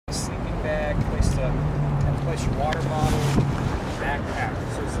have to place your water bottle, backpack.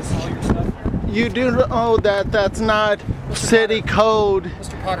 So is this all your stuff here? You do know that that's not Mr. city Potter. code.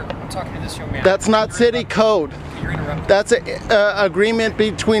 Mr. Potter, I'm talking to this young man. That's not city code. You're interrupting. That's an agreement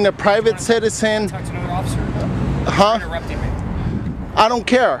between a private citizen. Talk to another officer? Huh? You're interrupting me. I don't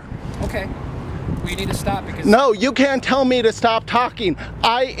care. Okay. Well, you need to stop because... No, you can't tell me to stop talking.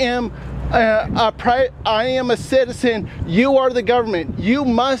 I am a citizen. You are the government. You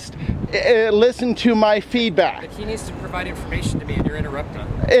must listen to my feedback. But he needs to provide information to me and you're interrupting.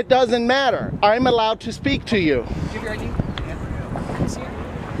 It doesn't matter. I'm allowed to speak to you. Give your ID. Yeah. See it?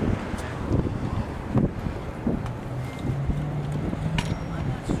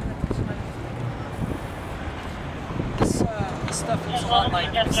 This stuff is a lot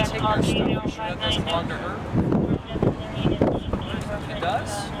like this Tig stuff. You sure that doesn't belong to her? It does?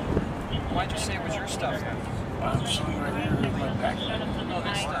 Why'd you say it was your stuff then? I'm sitting right here in my back. No,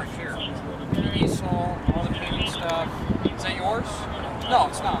 this stuff here. The easel, all the painting stuff. Is that yours? No,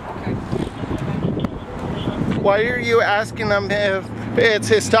 it's not. Okay. Why are you asking him if it's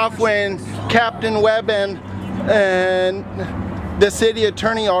his stuff when Captain Webb and the city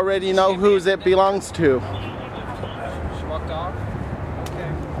attorney already know whose it belongs to? She walked off?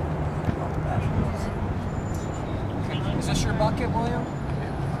 Okay. Is this your bucket, William?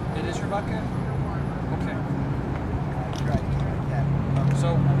 It is your bucket? Okay.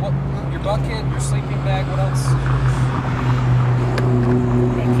 So, what? Your bucket, your sleeping bag, what else?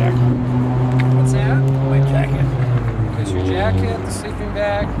 My jacket. What's that? My jacket. Okay, so your jacket, the sleeping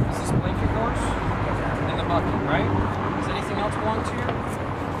bag, is this blanket yours? And the bucket, right? Does anything else belong to you?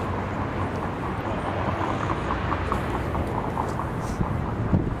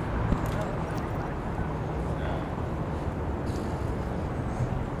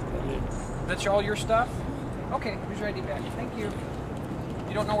 That's all your stuff? Okay, here's your ID badge. Thank you.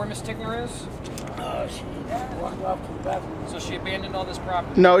 You don't know where Miss Tigner is? She walked off to the bathroom. So she abandoned all this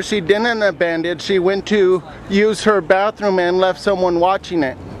property? No, she didn't abandon it. She went to use her bathroom and left someone watching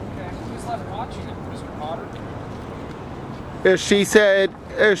it. Okay, who's left watching it? Mr. Potter? She said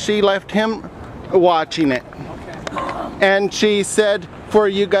she left him watching it. Okay. And she said for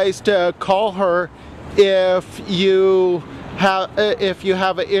you guys to call her if you have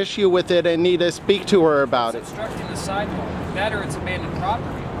an issue with it and need to speak to her about it. It's obstructing the sidewalk. That or it's abandoned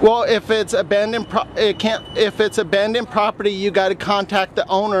property. Well, if it's abandoned property, you got to contact the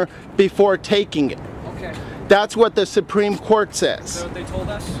owner before taking it. Okay. That's what the Supreme Court says. So they told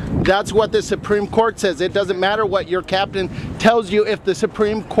us? That's what the Supreme Court says. It doesn't matter what your captain tells you if the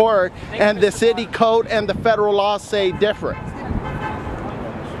Supreme Court and the city code and the federal law say different.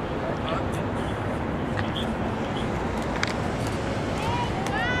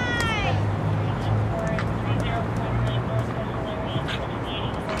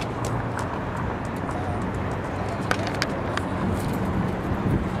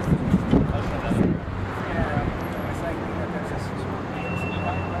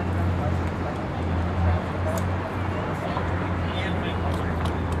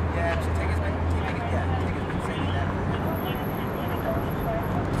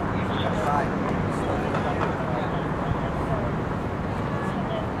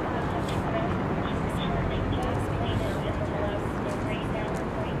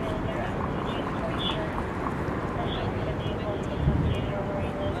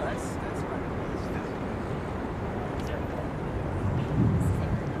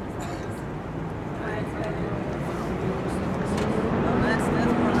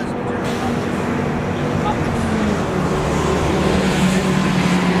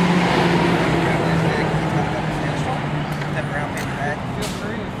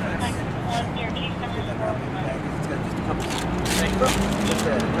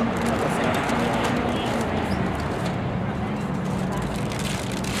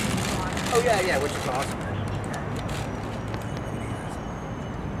 Oh yeah, which is awesome.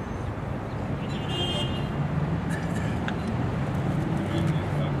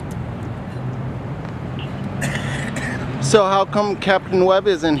 So how come Captain Webb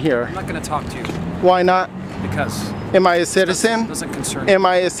isn't here? I'm not going to talk to you. Why not? Because Am I a citizen? doesn't concern you. Am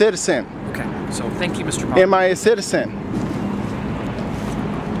I a citizen? Okay, so thank you, Mr. Potter. Am I a citizen?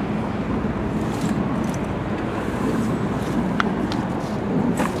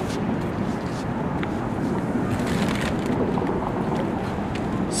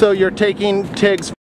 So you're taking Tig's